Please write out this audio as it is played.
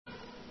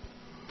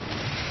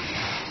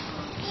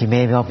You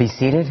may well be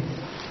seated.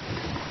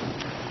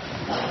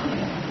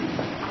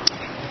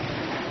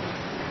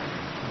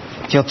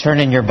 If you'll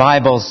turn in your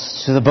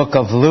Bibles to the book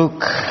of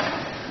Luke,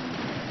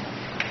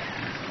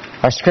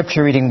 our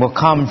scripture reading will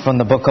come from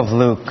the book of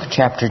Luke,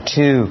 chapter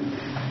 2,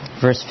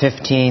 verse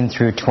 15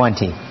 through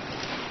 20.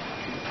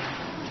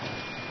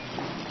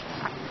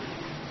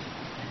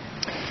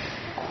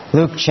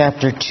 Luke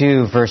chapter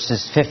 2,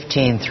 verses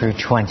 15 through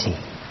 20.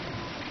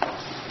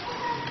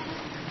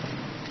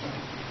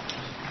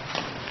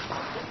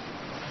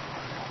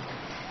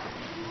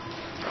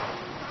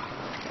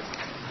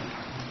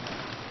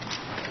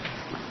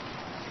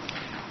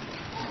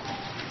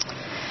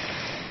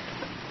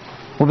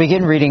 We'll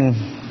begin reading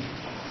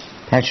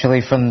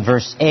actually from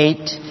verse 8,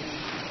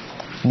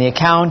 in the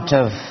account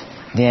of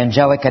the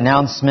angelic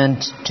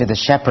announcement to the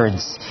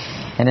shepherds.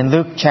 And in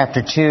Luke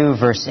chapter 2,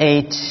 verse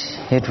 8,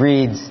 it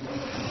reads,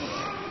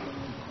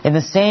 "In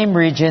the same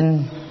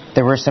region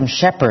there were some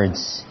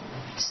shepherds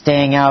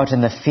staying out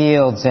in the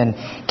fields and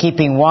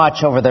keeping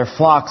watch over their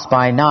flocks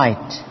by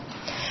night.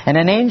 And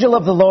an angel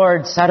of the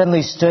Lord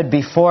suddenly stood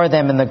before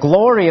them, and the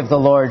glory of the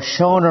Lord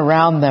shone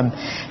around them,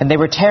 and they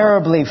were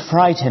terribly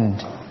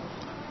frightened.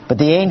 But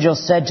the angel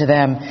said to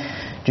them,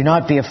 'Do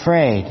not be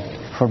afraid,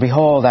 for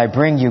behold, I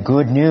bring you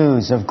good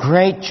news of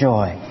great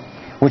joy,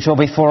 which will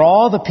be for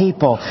all the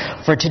people.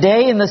 For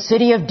today in the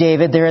city of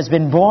David there has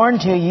been born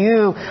to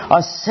you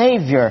a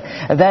Savior,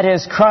 that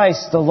is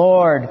Christ the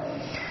Lord.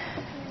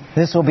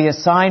 This will be a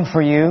sign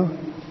for you.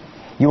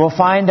 You will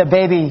find a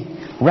baby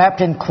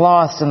wrapped in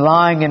cloths and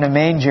lying in a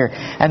manger.'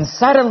 And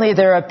suddenly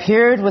there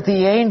appeared with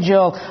the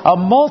angel a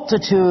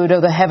multitude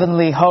of the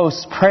heavenly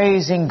hosts,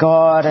 praising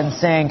God and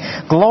saying,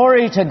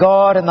 'Glory to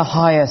God in the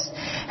highest,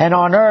 and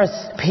on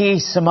earth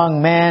peace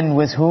among men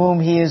with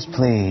whom He is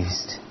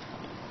pleased.'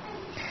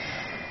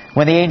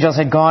 When the angels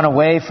had gone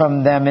away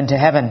from them into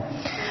heaven,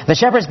 the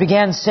shepherds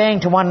began saying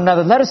to one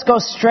another, 'Let us go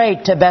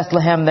straight to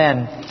Bethlehem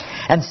then,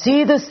 and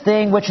see this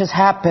thing which has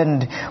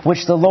happened,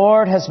 which the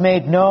Lord has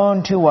made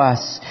known to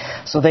us.'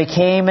 So they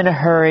came in a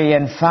hurry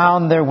and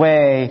found their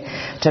way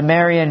to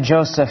Mary and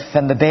Joseph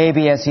and the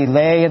baby as he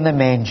lay in the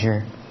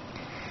manger.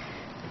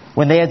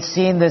 When they had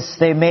seen this,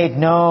 they made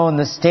known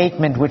the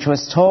statement which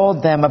was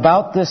told them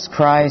about this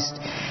Christ,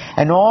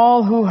 and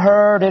all who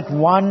heard it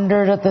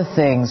wondered at the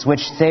things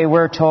which they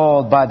were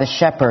told by the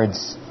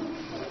shepherds.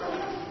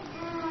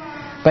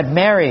 But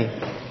Mary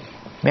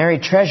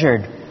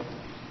treasured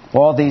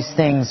all these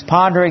things,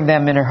 pondering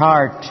them in her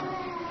heart.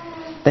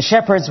 The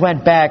shepherds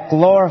went back,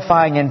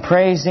 glorifying and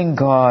praising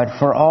God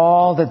for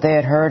all that they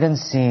had heard and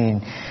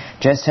seen,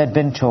 just had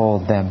been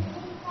told them."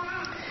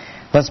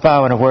 Let's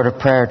bow in a word of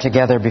prayer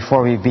together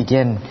before we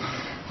begin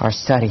our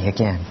study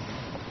again.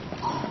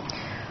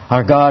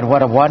 Our God,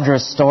 what a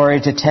wondrous story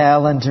to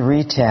tell and to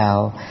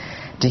retell,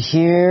 to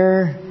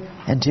hear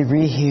and to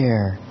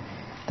rehear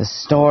the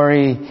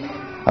story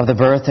of the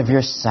birth of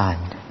your Son.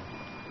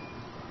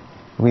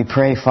 We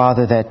pray,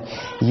 Father, that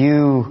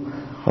you,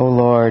 O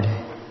Lord,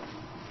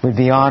 would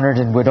be honored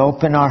and would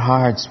open our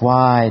hearts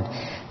wide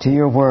to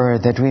your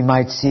word, that we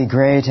might see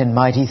great and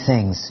mighty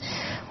things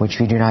which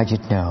we do not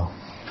yet know.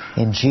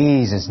 In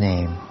Jesus'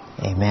 name,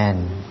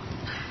 amen.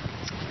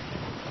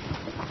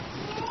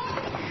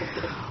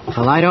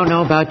 Well, I don't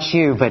know about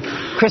you, but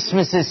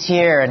Christmas is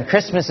here, and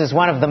Christmas is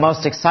one of the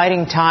most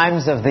exciting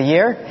times of the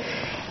year.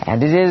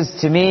 And it is,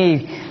 to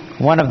me,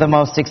 one of the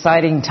most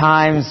exciting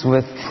times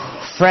with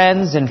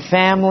friends and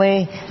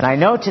family. And I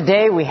know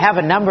today we have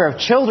a number of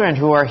children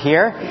who are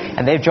here,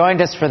 and they've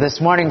joined us for this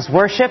morning's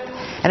worship.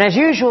 And as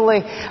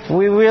usually,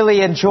 we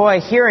really enjoy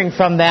hearing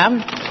from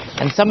them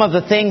and some of the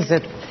things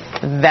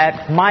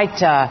that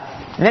might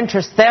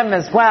interest them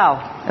as well.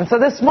 And so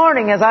this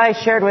morning, as I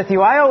shared with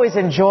you, I always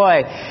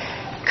enjoy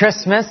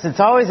Christmas. It's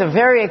always a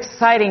very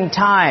exciting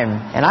time.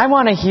 And I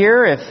want to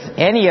hear if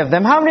any of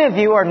them, how many of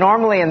you are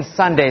normally in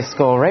Sunday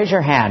school? Raise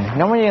your hand.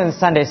 Normally in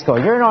Sunday school.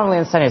 You're normally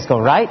in Sunday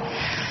school, right?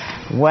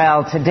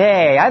 Well,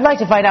 today, I'd like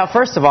to find out,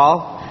 first of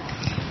all,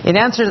 in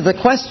answer to the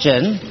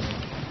question,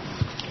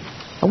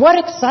 what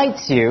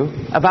excites you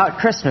about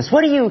Christmas?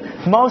 What are you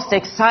most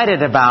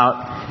excited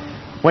about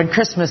when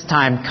Christmas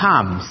time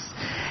comes?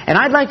 And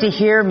I'd like to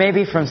hear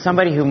maybe from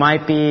somebody who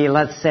might be,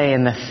 let's say,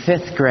 in the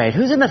 5th grade.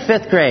 Who's in the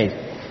 5th grade?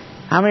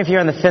 How many of you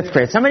are in the 5th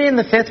grade? Somebody in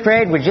the 5th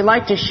grade, would you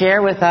like to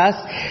share with us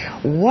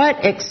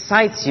what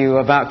excites you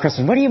about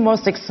Christmas? What are you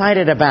most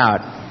excited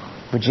about?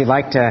 Would you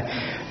like to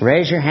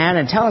raise your hand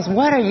and tell us,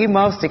 what are you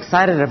most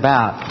excited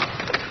about?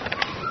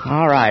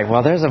 All right,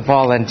 well, there's a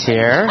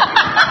volunteer.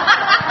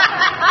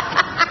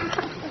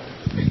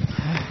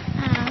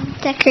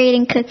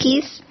 Decorating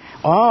cookies.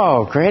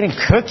 Oh, creating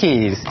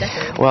cookies.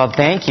 Well,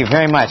 thank you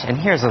very much. And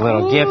here's a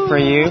little gift for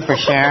you for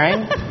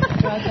sharing.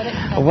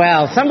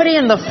 Well, somebody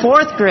in the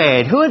 4th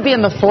grade. Who would be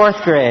in the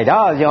 4th grade?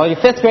 Oh, your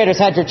 5th graders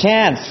had your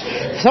chance.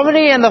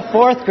 Somebody in the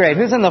 4th grade.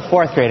 Who's in the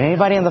 4th grade?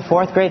 Anybody in the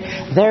 4th grade?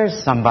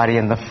 There's somebody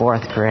in the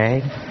 4th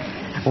grade.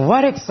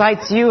 What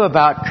excites you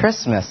about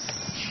Christmas?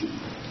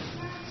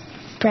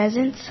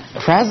 Presents.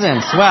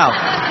 Presents. Well,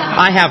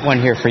 I have one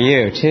here for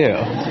you, too.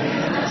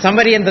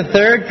 Somebody in the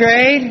third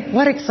grade?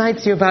 What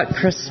excites you about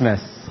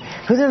Christmas?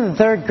 Who's in the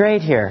third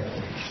grade here?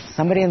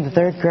 Somebody in the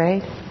third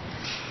grade?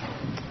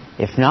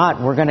 If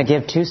not, we're going to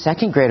give 2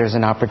 second graders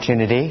an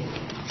opportunity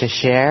to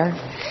share.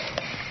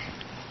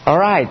 All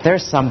right,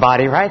 there's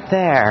somebody right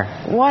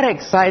there. What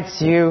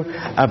excites you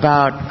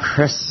about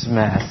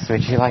Christmas?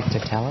 Would you like to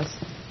tell us?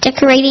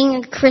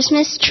 Decorating a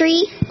Christmas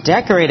tree.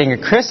 Decorating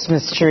a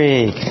Christmas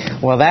tree.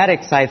 Well, that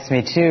excites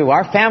me too.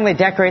 Our family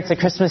decorates a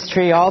Christmas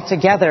tree all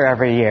together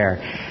every year.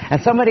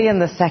 And somebody in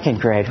the second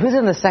grade. Who's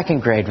in the second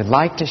grade would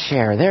like to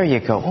share? There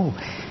you go. Oh.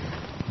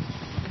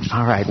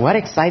 All right. What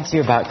excites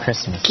you about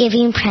Christmas?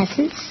 Giving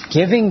presents.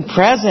 Giving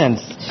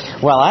presents.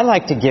 Well, I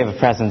like to give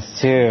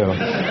presents too.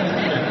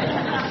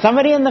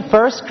 Somebody in the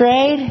first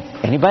grade?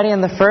 Anybody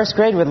in the first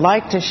grade would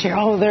like to share?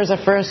 Oh, there's a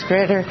first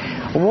grader.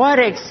 What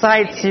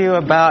excites you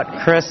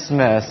about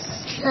Christmas?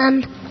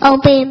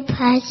 Opening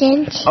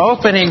presents.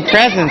 Opening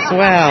presents.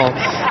 Well,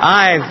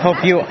 I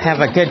hope you have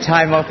a good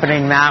time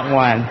opening that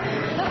one.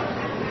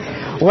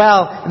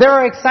 Well, there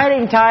are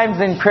exciting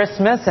times in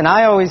Christmas, and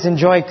I always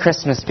enjoy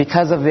Christmas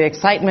because of the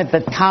excitement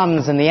that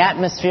comes and the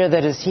atmosphere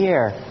that is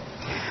here.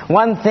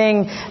 One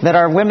thing that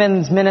our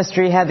women's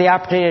ministry had the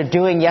opportunity of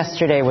doing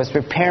yesterday was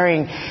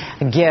preparing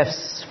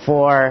gifts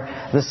for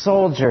the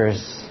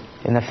soldiers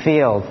in the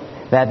field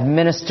that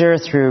minister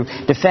through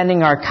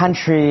defending our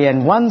country.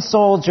 And one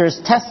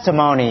soldier's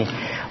testimony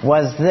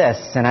was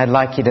this, and I'd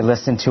like you to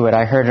listen to it.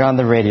 I heard it on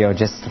the radio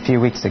just a few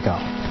weeks ago.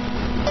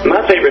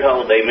 My favorite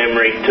holiday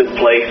memory took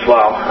place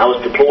while I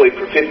was deployed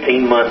for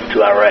 15 months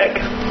to Iraq.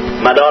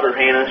 My daughter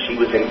Hannah, she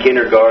was in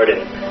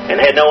kindergarten and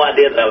had no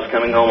idea that I was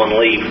coming home on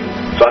leave.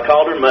 So I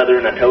called her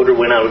mother and I told her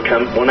when I was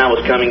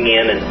coming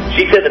in, and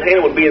she said that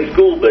Hannah would be in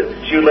school, but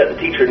she would let the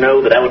teacher know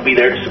that I would be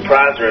there to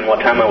surprise her and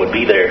what time I would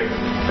be there.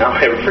 And I'll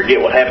never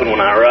forget what happened when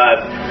I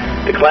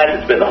arrived. The class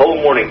had spent the whole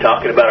morning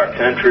talking about our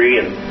country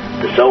and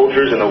the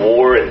soldiers and the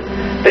war, and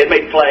they had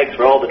made flags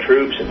for all the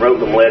troops and wrote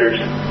them letters.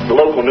 The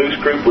local news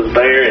group was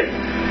there,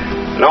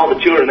 and all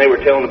the children, they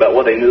were telling about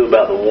what they knew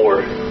about the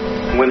war.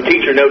 And when the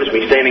teacher noticed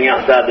me standing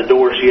outside the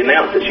door, she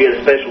announced that she had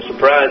a special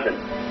surprise, and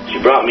she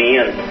brought me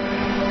in.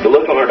 The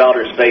look on her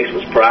daughter's face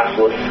was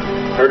priceless.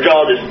 Her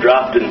jaw just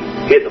dropped and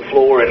hit the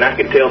floor, and I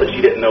could tell that she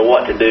didn't know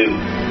what to do.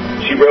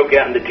 She broke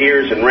out into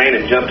tears and ran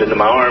and jumped into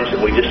my arms, and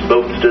we just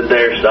both stood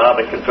there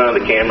sobbing in front of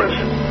the cameras.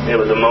 It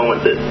was a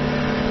moment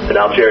that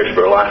I'll cherish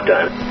for a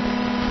lifetime.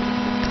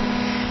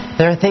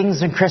 There are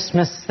things in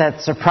Christmas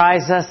that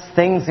surprise us,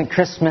 things in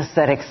Christmas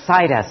that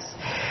excite us.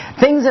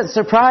 Things that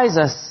surprise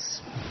us,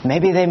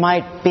 maybe they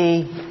might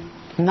be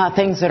not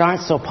things that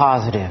aren't so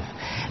positive.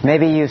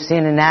 Maybe you've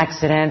seen an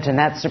accident and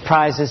that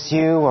surprises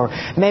you, or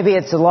maybe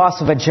it's the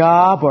loss of a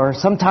job, or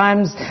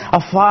sometimes a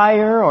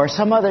fire, or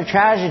some other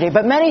tragedy.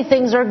 But many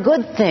things are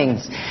good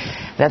things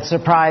that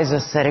surprise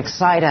us, that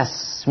excite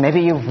us.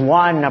 Maybe you've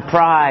won a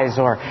prize,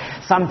 or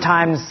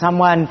sometimes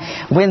someone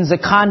wins a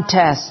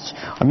contest,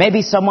 or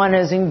maybe someone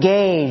is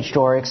engaged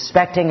or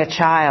expecting a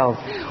child.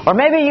 Or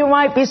maybe you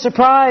might be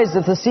surprised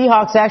that the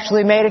Seahawks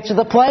actually made it to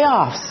the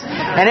playoffs.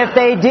 And if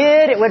they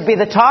did, it would be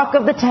the talk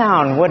of the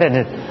town, wouldn't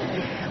it?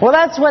 Well,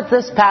 that's what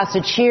this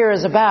passage here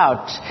is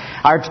about.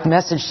 Our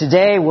message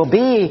today will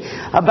be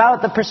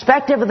about the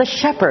perspective of the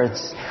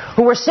shepherds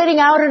who were sitting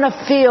out in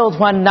a field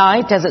one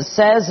night, as it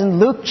says in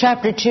Luke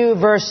chapter 2,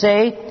 verse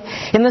 8.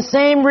 In the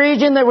same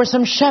region, there were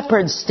some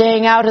shepherds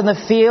staying out in the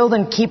field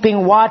and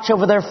keeping watch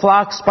over their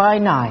flocks by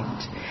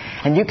night.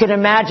 And you can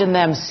imagine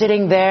them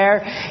sitting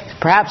there,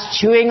 perhaps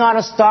chewing on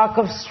a stalk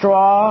of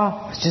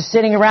straw, just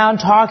sitting around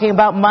talking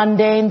about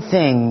mundane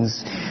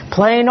things.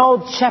 Plain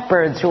old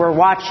shepherds who were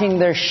watching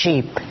their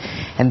sheep.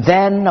 And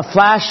then a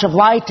flash of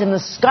light in the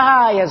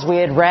sky, as we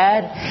had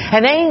read.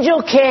 An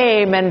angel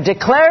came and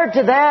declared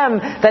to them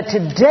that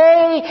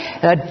today,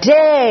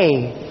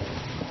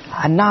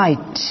 a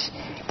night,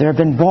 there had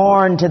been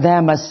born to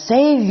them a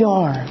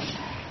Savior.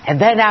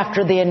 And then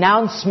after the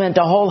announcement,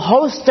 a whole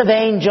host of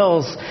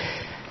angels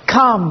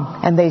come,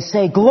 and they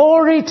say,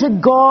 "Glory to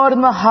God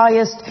in the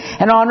highest,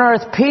 and on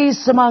earth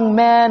peace among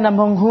men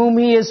among whom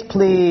He is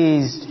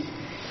pleased."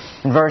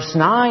 In verse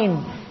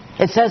 9,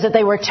 it says that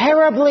they were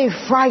terribly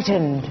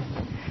frightened.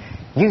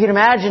 You can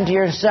imagine to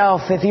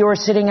yourself if you were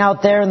sitting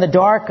out there in the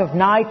dark of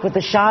night with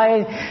the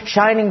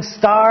shining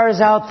stars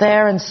out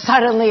there, and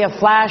suddenly a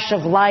flash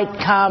of light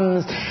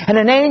comes and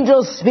an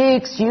angel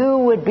speaks, you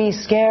would be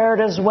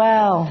scared as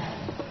well.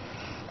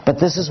 But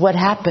this is what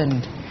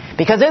happened.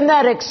 Because in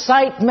that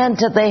excitement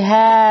that they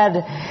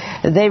had,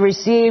 they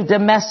received a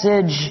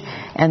message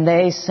and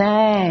they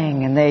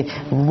sang and they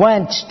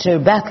went to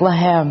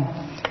Bethlehem.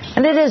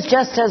 And it is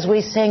just as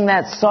we sing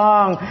that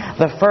song,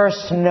 The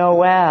First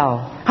Noel.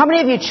 How many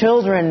of you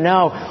children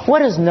know, what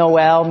does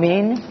Noel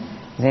mean?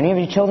 Does any of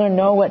you children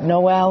know what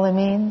Noel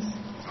means?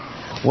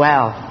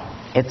 Well,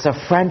 it's a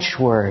French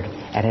word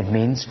and it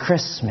means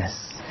Christmas.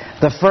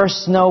 The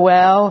first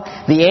Noel,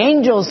 the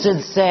angels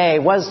did say,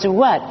 was to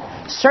what?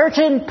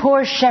 Certain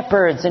poor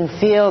shepherds in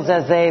fields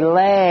as they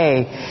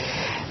lay.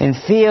 In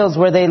fields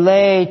where they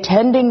lay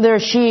tending their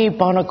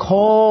sheep on a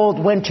cold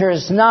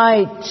winter's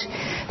night.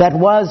 that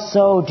was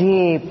so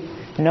deep.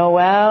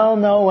 Noel,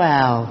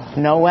 Noel,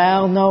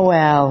 Noel,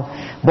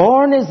 Noel.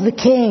 Born is the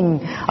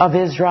King of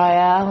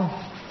Israel.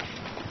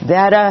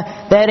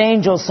 That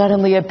angel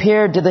suddenly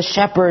appeared to the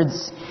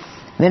shepherds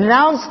and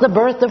announced the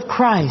birth of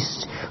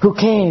Christ who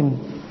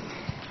came.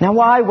 Now,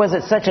 why was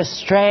it such a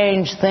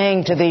strange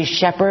thing to these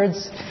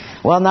shepherds?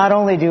 Well, not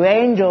only do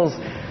angels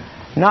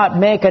not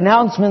make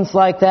announcements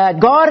like that,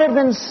 God had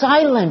been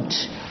silent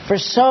for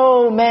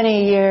so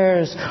many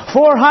years.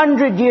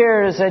 400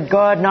 years had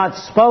God not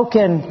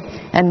spoken.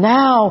 And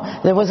now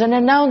there was an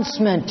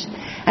announcement.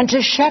 And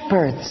to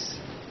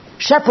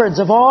shepherds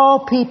of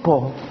all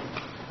people.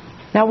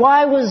 Now,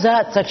 why was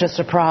that such a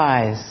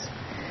surprise?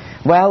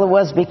 Well, it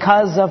was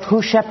because of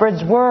who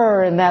shepherds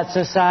were in that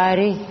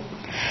society.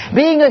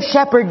 Being a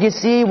shepherd, you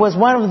see, was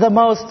one of the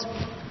most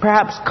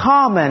perhaps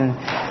common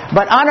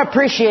but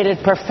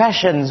unappreciated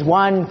professions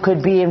one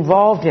could be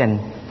involved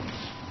in.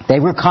 They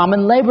were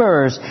common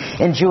laborers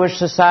in Jewish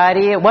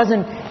society. It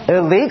wasn't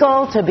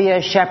illegal to be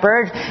a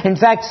shepherd. In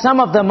fact, some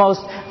of the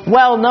most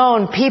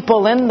well-known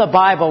people in the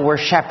Bible were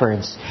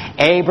shepherds.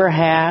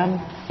 Abraham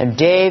and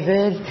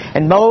David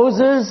and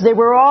Moses, they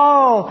were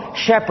all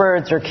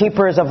shepherds or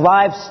keepers of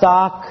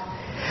livestock.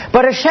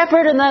 But a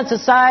shepherd in that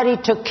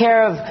society took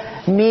care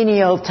of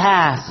menial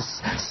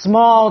tasks,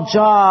 small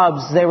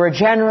jobs. They were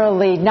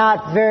generally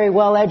not very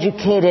well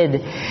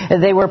educated.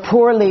 They were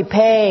poorly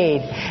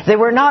paid. They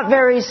were not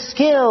very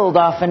skilled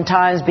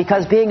oftentimes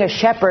because being a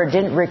shepherd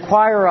didn't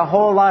require a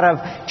whole lot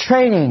of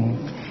training.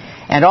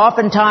 And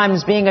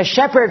oftentimes being a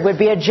shepherd would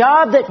be a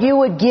job that you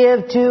would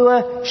give to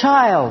a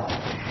child.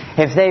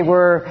 If they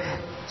were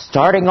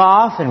starting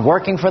off and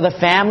working for the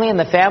family and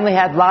the family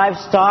had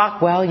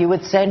livestock, well, you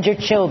would send your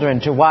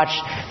children to watch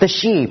the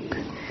sheep.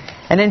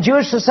 And in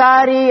Jewish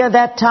society at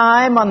that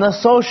time, on the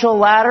social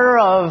ladder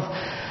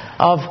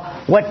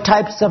of what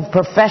types of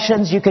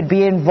professions you could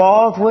be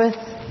involved with,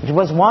 it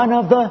was one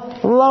of the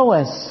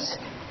lowest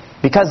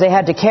because they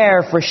had to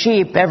care for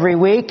sheep every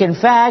week. In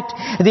fact,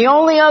 the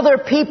only other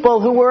people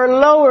who were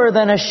lower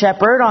than a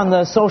shepherd on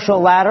the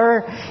social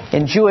ladder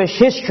in Jewish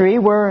history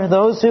were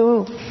those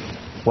who,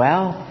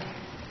 well,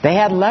 they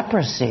had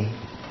leprosy.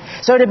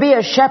 So to be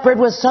a shepherd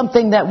was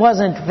something that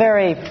wasn't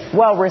very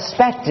well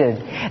respected.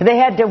 They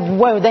had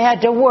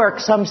to work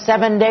some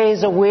 7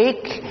 days a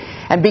week.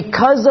 And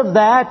because of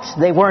that,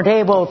 they weren't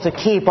able to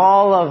keep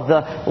all of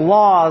the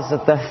laws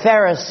that the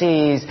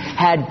Pharisees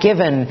had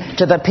given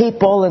to the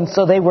people. And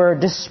so they were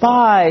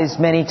despised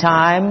many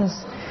times.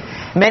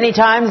 Many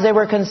times they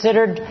were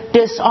considered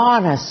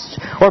dishonest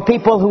or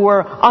people who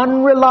were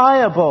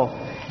unreliable.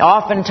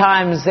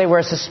 Oftentimes they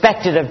were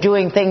suspected of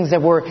doing things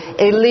that were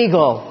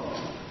illegal.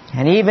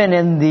 And even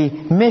in the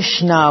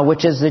Mishnah,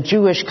 which is the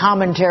Jewish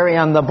commentary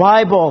on the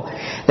Bible,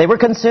 they were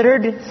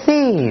considered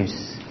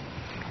thieves.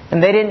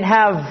 And they didn't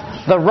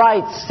have the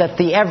rights that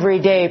the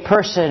everyday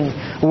person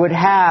would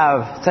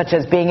have, such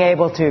as being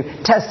able to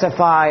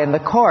testify in the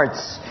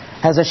courts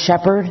as a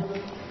shepherd.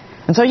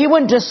 And so you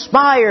wouldn't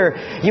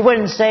aspire, you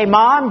wouldn't say,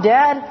 Mom,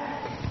 Dad,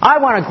 I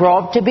want to grow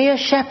up to be a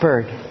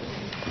shepherd.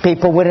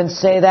 People wouldn't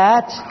say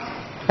that.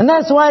 And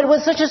that's why it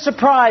was such a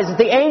surprise that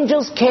the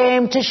angels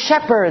came to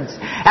shepherds.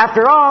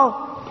 After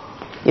all,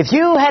 if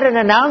you had an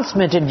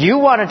announcement and you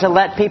wanted to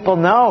let people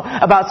know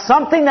about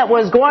something that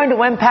was going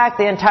to impact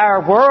the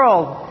entire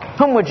world,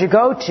 whom would you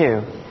go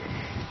to?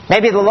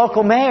 Maybe the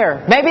local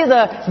mayor, maybe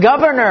the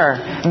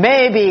governor,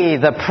 maybe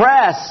the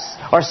press,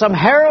 or some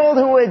herald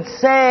who would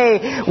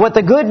say what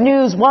the good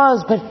news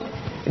was.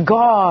 But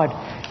God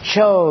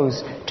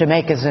chose to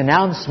make His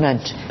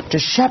announcement to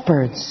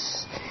shepherds.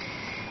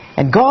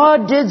 And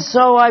God did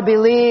so, I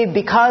believe,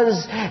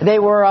 because they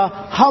were a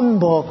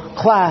humble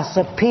class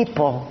of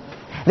people.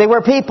 They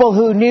were people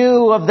who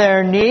knew of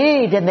their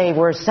need, and they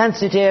were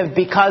sensitive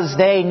because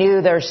they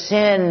knew their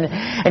sin.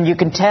 And you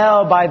can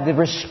tell by the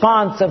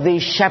response of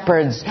these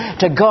shepherds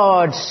to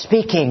God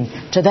speaking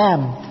to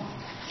them.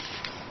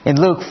 In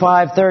Luke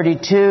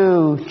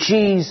 5:32,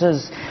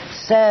 Jesus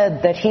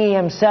said that He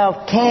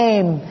Himself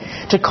came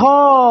to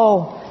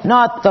call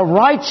not the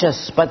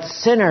righteous, but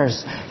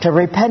sinners to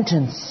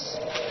repentance.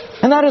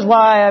 And that is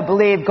why I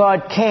believe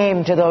God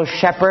came to those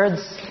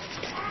shepherds.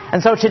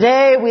 And so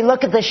today we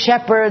look at the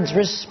shepherds'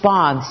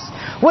 response.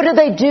 What did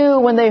they do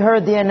when they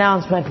heard the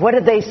announcement? What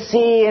did they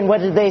see and what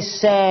did they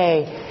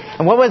say?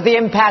 And what was the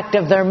impact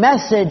of their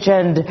message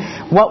and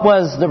what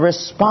was the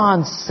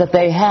response that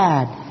they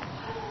had?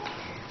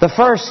 The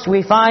first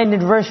we find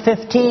in verse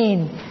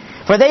 15.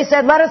 For they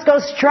said, let us go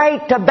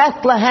straight to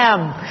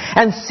Bethlehem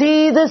and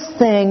see this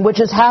thing which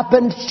has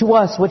happened to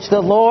us, which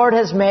the Lord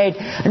has made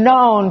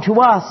known to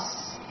us.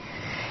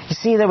 You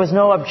see, there was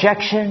no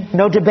objection,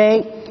 no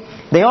debate.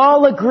 They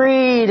all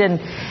agreed, and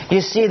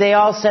you see, they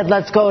all said,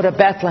 let's go to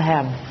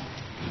Bethlehem.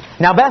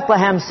 Now,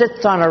 Bethlehem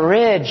sits on a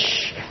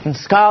ridge, and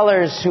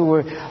scholars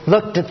who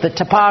looked at the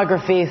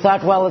topography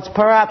thought, well, it's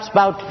perhaps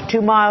about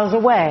 2 miles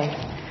away,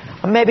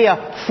 or maybe a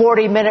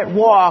 40-minute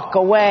walk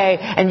away.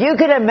 And you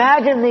could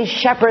imagine these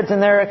shepherds in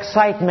their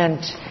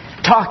excitement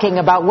talking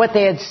about what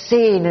they had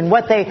seen and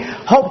what they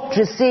hoped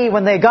to see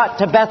when they got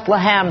to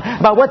Bethlehem,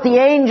 about what the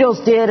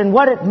angels did and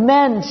what it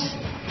meant.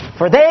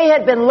 For they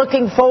had been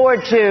looking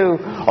forward to,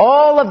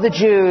 all of the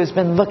Jews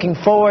been looking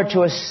forward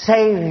to a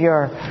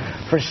Savior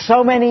for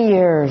so many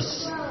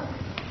years.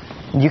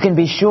 You can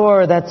be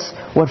sure that's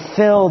what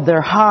filled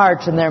their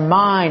hearts and their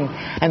mind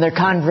and their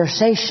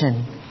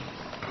conversation.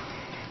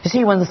 You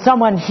see, when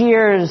someone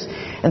hears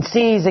and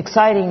sees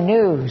exciting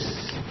news,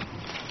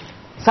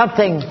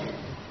 something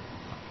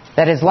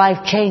that is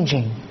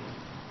life-changing,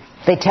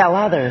 they tell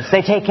others,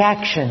 they take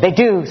action, they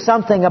do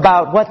something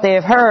about what they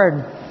have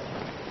heard.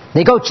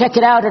 They go check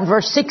it out, and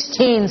verse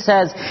 16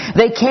 says,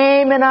 they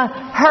came in a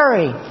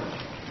hurry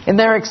in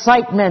their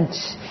excitement,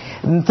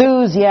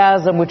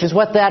 enthusiasm, which is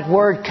what that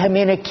word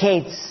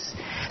communicates.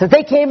 That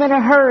they came in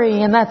a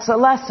hurry, and that's a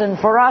lesson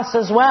for us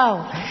as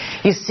well.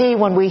 You see,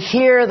 when we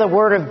hear the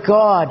Word of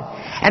God,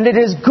 and it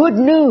is good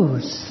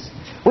news,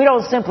 we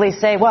don't simply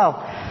say,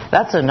 well,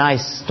 that's a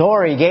nice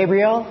story,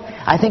 Gabriel.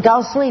 I think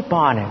I'll sleep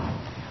on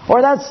it.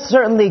 Or that's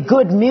certainly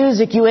good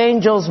music you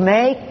angels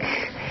make.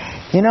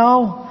 You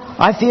know,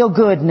 I feel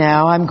good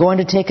now. I'm going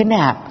to take a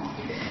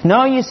nap.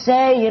 No, you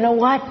say, you know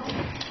what?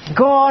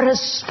 God has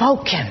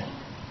spoken.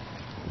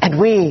 And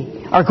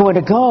we are going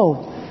to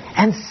go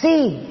and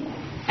see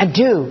and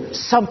do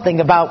something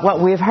about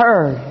what we've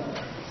heard.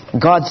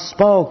 God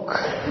spoke,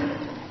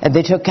 and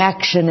they took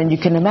action, and you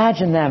can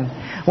imagine them.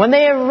 When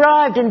they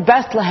arrived in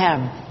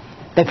Bethlehem,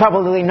 they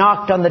probably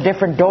knocked on the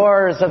different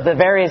doors of the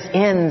various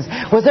inns.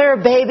 Was there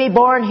a baby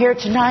born here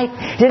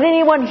tonight? Did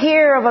anyone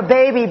hear of a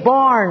baby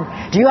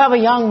born? Do you have a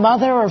young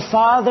mother or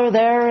father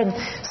there in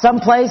some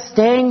place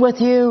staying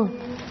with you?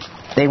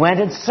 They went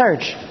in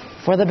search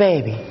for the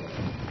baby.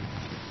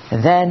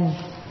 And then,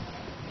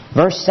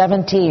 verse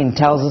 17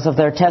 tells us of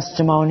their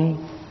testimony.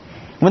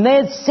 When they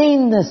had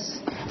seen this,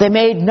 they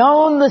made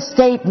known the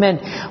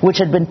statement which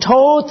had been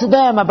told to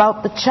them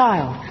about the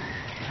child.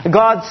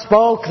 God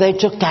spoke, they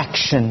took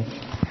action.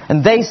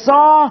 And they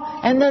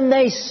saw, and then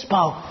they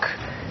spoke.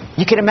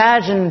 You can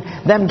imagine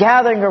them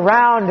gathering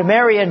around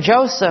Mary and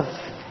Joseph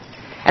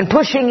and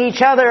pushing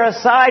each other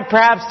aside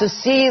perhaps to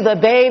see the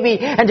baby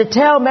and to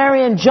tell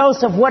Mary and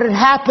Joseph what had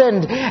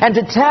happened and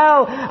to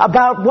tell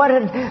about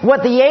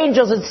what the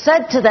angels had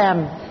said to them,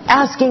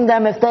 asking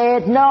them if they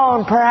had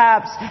known,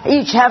 perhaps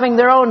each having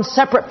their own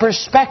separate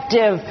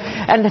perspective,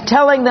 and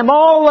telling them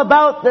all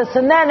about this.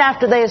 And then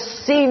after they had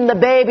seen the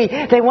baby,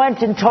 they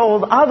went and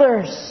told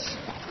others.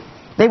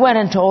 They went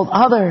and told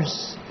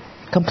others.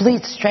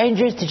 Complete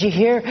strangers, did you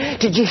hear?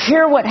 Did you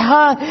hear what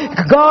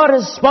God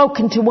has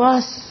spoken to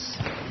us?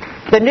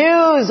 The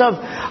news of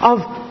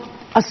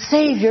a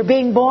Savior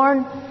being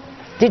born.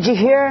 Did you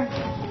hear?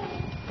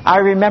 I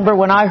remember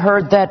when I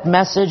heard that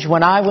message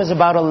when I was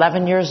about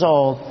 11 years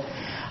old.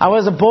 I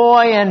was a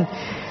boy, and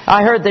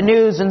I heard the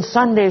news in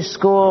Sunday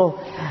school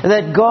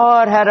that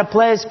God had a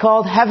place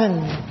called heaven.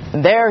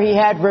 And there He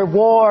had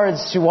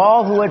rewards to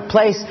all who had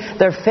placed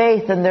their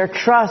faith and their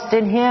trust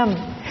in Him.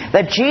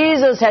 That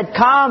Jesus had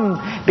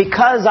come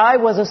because I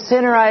was a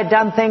sinner, I had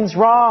done things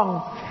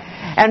wrong.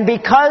 And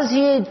because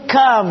He had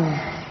come,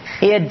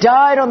 He had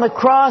died on the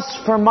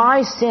cross for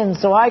my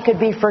sins so I could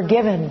be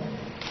forgiven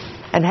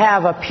and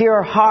have a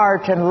pure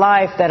heart and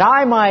life that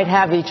I might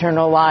have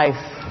eternal life.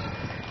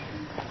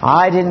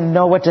 I didn't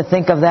know what to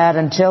think of that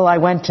until I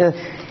went to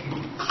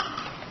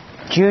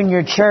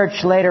junior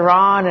church later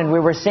on, and we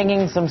were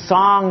singing some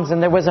songs,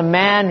 and there was a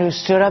man who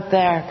stood up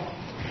there,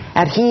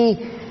 and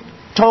he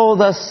told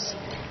us,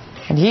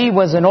 and he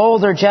was an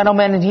older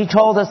gentleman, and he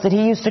told us that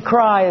he used to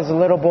cry as a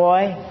little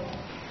boy.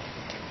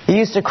 He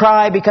used to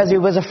cry because he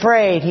was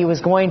afraid he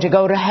was going to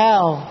go to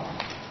hell.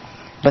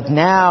 But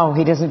now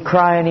he doesn't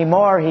cry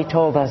anymore, he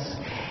told us,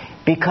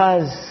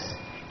 because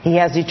he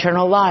has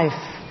eternal life.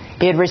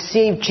 He had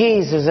received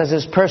Jesus as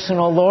his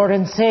personal Lord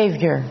and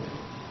Savior.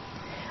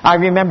 I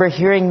remember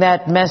hearing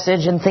that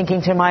message and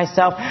thinking to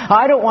myself,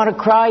 I don't want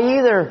to cry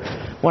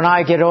either when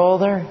I get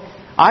older.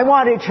 I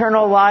want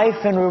eternal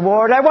life and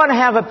reward. I want to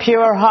have a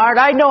pure heart.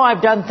 I know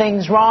I've done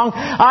things wrong.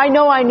 I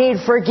know I need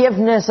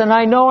forgiveness, and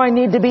I know I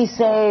need to be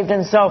saved.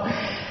 And so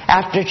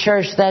after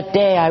church that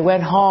day, I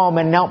went home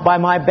and knelt by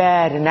my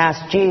bed and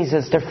asked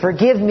Jesus to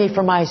forgive me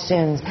for my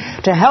sins,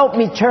 to help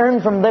me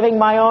turn from living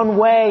my own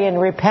way in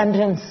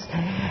repentance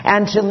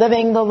and to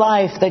living the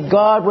life that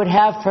God would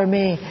have for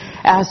me,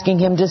 asking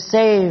Him to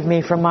save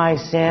me from my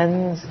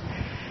sins.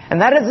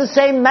 And that is the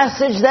same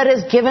message that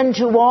is given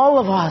to all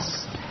of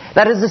us.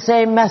 That is the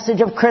same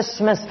message of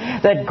Christmas,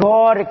 that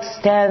God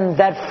extends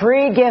that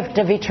free gift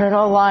of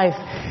eternal life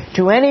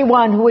to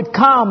anyone who would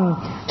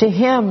come to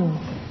Him.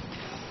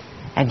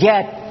 And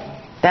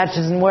yet, that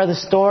isn't where the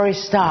story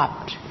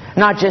stopped.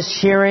 Not just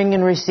hearing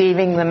and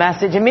receiving the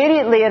message.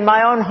 Immediately in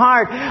my own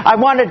heart, I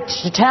wanted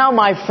to tell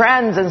my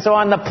friends. And so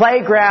on the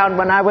playground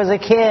when I was a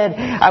kid,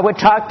 I would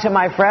talk to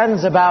my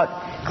friends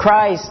about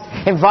Christ,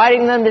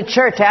 inviting them to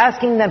church,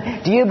 asking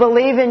them, do you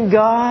believe in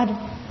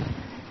God?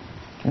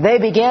 They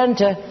began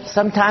to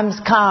sometimes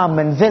come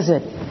and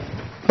visit.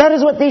 That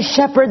is what these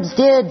shepherds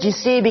did, you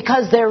see,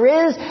 because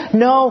there is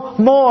no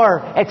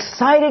more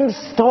exciting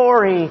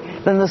story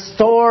than the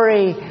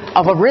story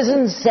of a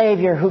risen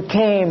Savior who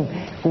came,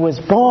 who was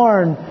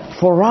born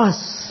for us.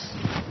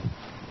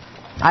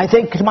 I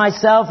think to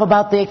myself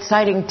about the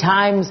exciting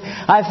times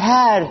I've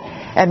had,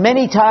 and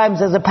many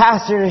times as a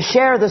pastor, to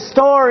share the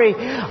story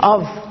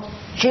of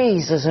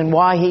Jesus and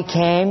why He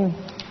came,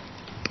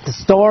 the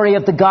story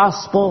of the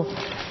gospel,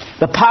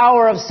 the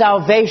power of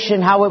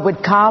salvation, how it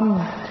would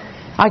come.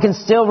 I can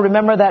still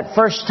remember that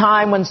first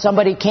time when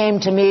somebody came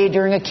to me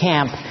during a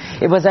camp.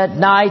 It was at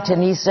night,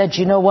 and he said,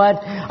 "You know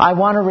what? I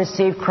want to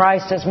receive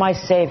Christ as my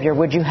Savior.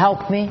 Would you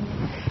help me?"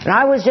 And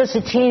I was just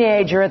a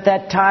teenager at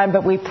that time,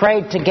 but we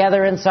prayed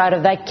together inside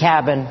of that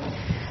cabin.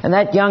 And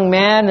that young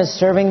man is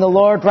serving the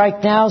Lord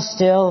right now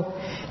still.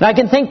 And I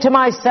can think to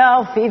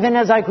myself, even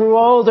as I grew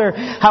older,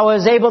 how I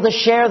was able to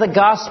share the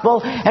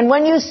gospel. And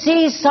when you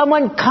see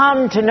someone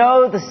come to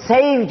know the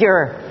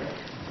Savior,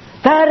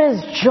 that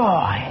is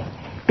joy.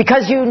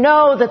 Because you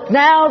know that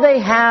now they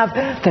have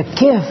the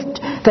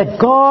gift that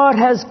God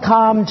has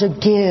come to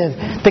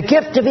give. The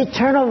gift of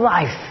eternal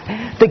life.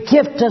 The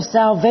gift of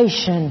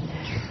salvation.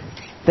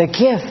 The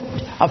gift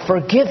of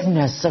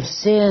forgiveness of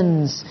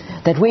sins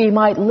that we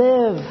might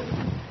live.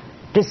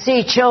 To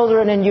see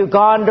children in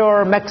Uganda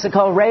or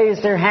Mexico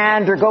raise their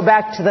hand or go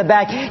back to the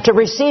back to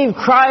receive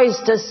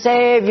Christ as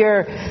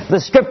Savior. The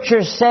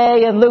Scriptures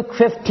say in Luke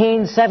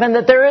 15:7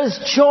 that there is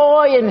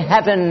joy in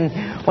heaven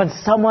when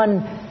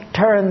someone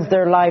turns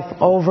their life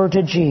over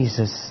to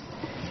Jesus.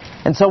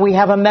 And so we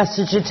have a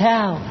message to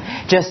tell,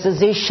 just as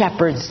these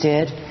shepherds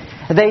did.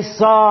 They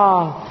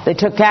saw, they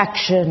took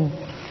action,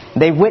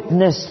 they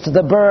witnessed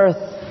the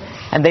birth,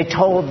 and they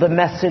told the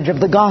message of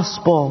the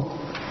gospel.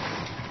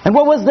 And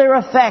what was their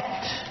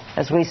effect,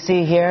 as we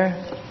see here?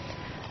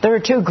 There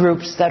were two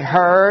groups that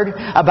heard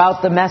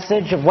about the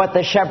message of what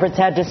the shepherds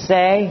had to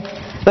say.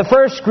 The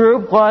first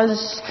group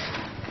was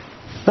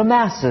the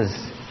masses.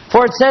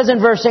 For it says in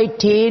verse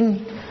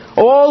 18,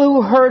 all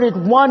who heard it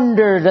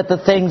wondered at the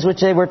things which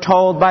they were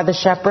told by the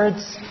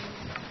shepherds.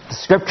 The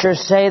Scriptures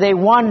say they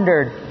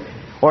wondered,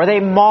 or they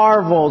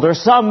marveled, or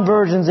some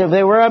versions of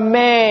they were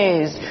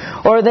amazed,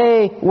 or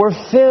they were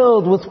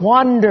filled with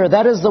wonder.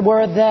 That is the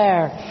word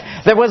there.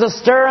 There was a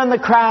stir in the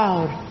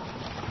crowd.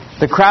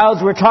 The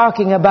crowds were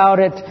talking about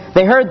it.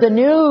 They heard the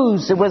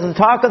news. It was the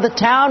talk of the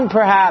town,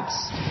 perhaps.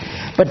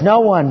 But no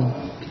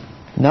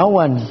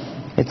one,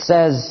 it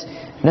says,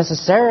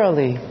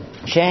 necessarily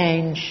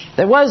changed.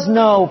 There was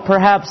no,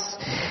 perhaps,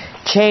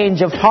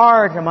 change of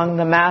heart among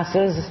the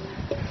masses.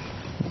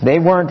 They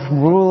weren't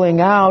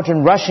ruling out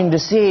and rushing to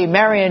see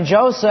Mary and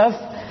Joseph.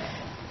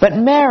 But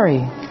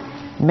Mary,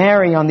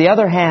 on the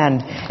other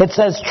hand, it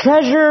says,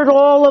 treasured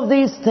all of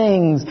these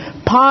things,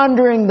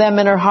 pondering them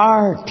in her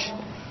heart.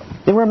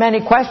 There were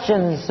many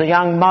questions a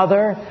young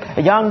mother,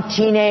 a young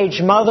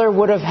teenage mother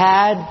would have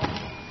had.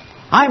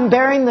 I'm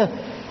bearing the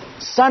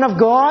Son of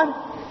God.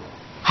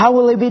 How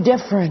will he be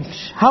different?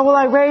 How will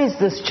I raise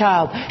this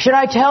child? Should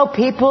I tell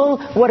people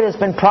what has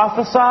been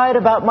prophesied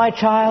about my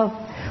child?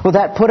 Will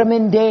that put him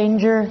in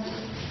danger?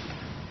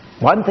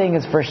 One thing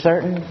is for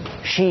certain.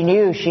 She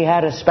knew she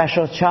had a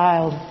special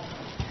child.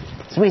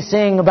 As we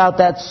sing about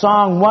that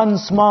song, one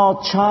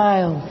small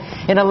child,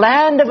 in a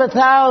land of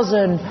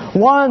 1,000,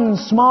 one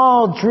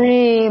small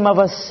dream of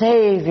a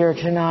Savior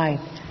tonight.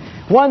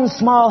 One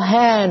small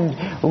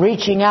hand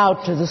reaching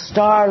out to the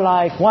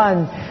starlight.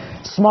 One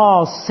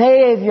small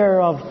Savior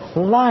of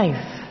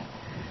life.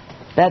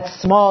 That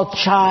small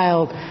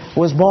child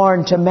was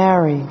born to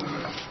Mary.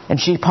 And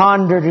she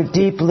pondered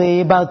deeply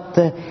about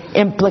the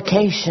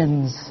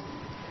implications.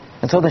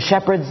 And so the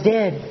shepherds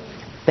did.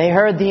 They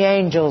heard the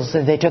angels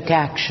and they took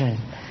action.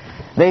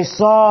 They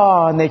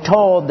saw and they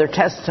told their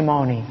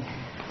testimony.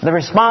 The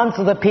response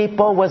of the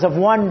people was of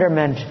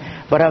wonderment,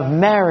 but of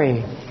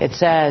Mary, it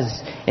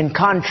says, in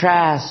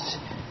contrast,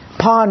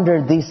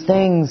 pondered these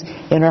things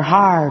in her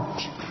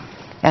heart.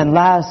 And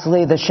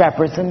lastly, the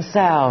shepherds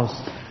themselves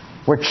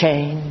were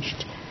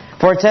changed.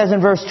 For it says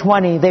in verse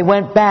 20, they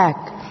went back,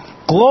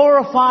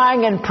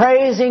 glorifying and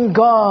praising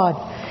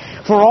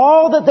God for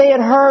all that they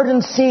had heard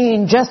and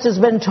seen, just as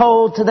been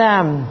told to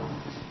them.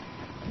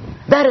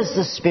 That is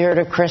the spirit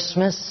of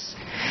Christmas.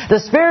 The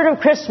spirit of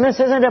Christmas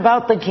isn't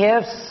about the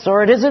gifts,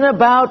 or it isn't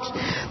about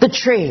the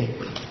tree.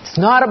 It's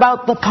not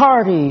about the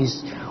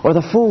parties, or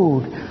the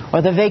food,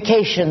 or the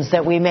vacations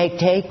that we may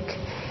take.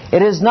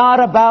 It is not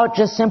about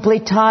just simply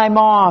time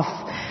off.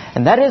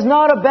 And that is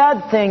not a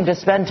bad thing, to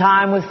spend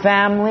time with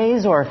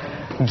families, or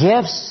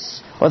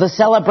gifts, or the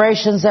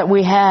celebrations that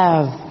we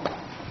have.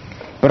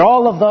 But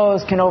all of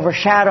those can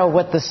overshadow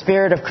what the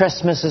spirit of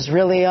Christmas is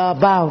really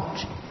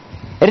about.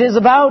 It is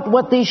about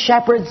what these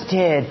shepherds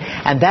did,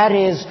 and that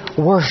is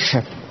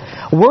worship.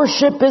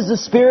 Worship is the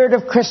spirit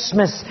of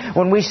Christmas,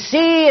 when we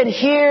see and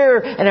hear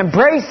and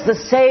embrace the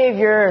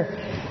Savior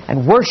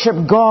and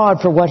worship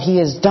God for what He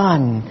has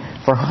done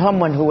for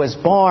someone who was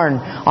born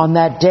on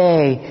that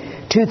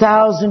day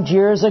 2,000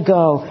 years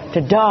ago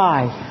to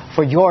die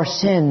for your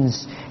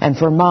sins and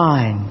for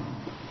mine.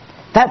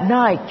 That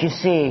night, you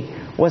see,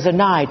 was a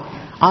night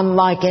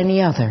unlike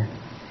any other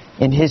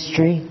in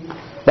history.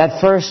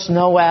 That first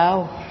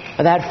Noel,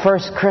 that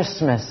first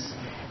Christmas,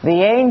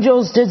 the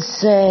angels did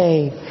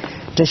say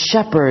to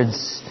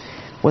shepherds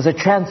was a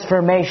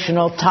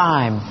transformational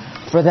time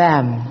for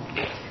them.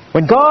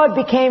 When God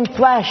became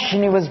flesh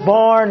and He was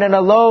born in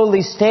a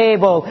lowly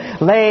stable,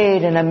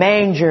 laid in a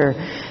manger,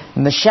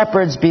 and the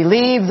shepherds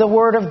believed the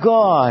word of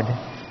God,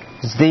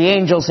 as the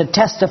angels had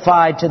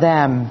testified to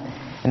them,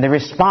 and they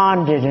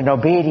responded in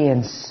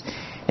obedience,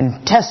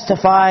 in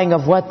testifying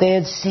of what they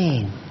had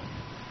seen,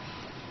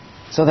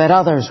 so that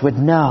others would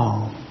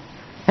know.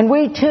 And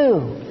we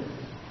too,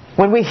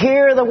 when we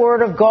hear the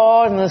word of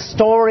God and the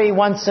story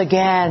once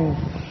again,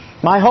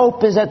 my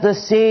hope is that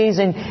this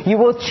season you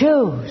will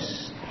choose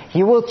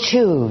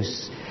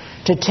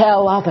to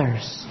tell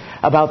others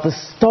about the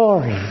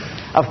story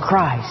of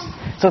Christ,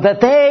 so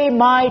that they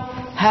might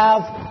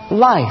have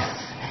life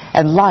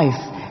and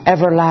life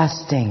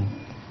everlasting.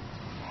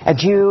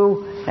 And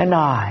you and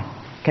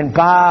I can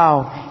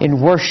bow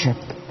in worship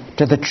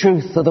to the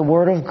truth of the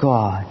Word of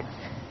God,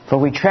 for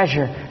we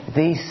treasure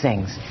these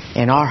things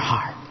in our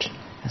heart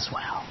as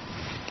well.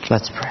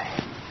 Let's pray.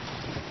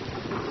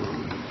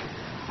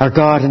 Our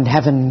God in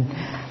heaven,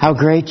 how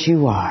great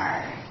You are.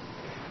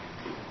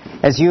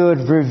 As You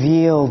had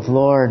revealed,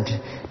 Lord,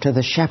 to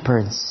the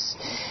shepherds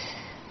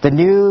the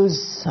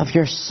news of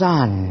Your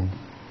Son,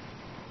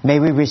 may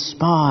we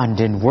respond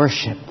in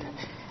worship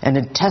and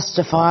in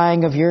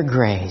testifying of Your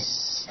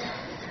grace.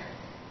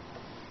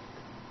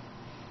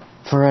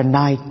 For a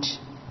night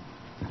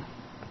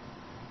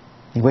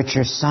in which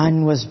Your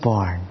Son was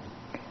born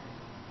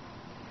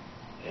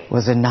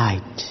was a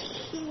night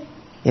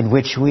in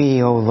which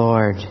we, O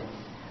Lord,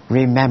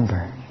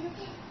 remember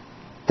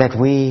that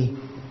we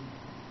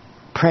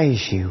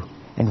praise You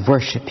and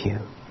worship You,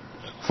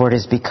 for it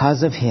is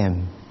because of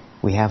Him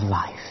we have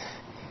life.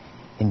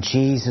 In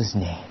Jesus'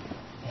 name.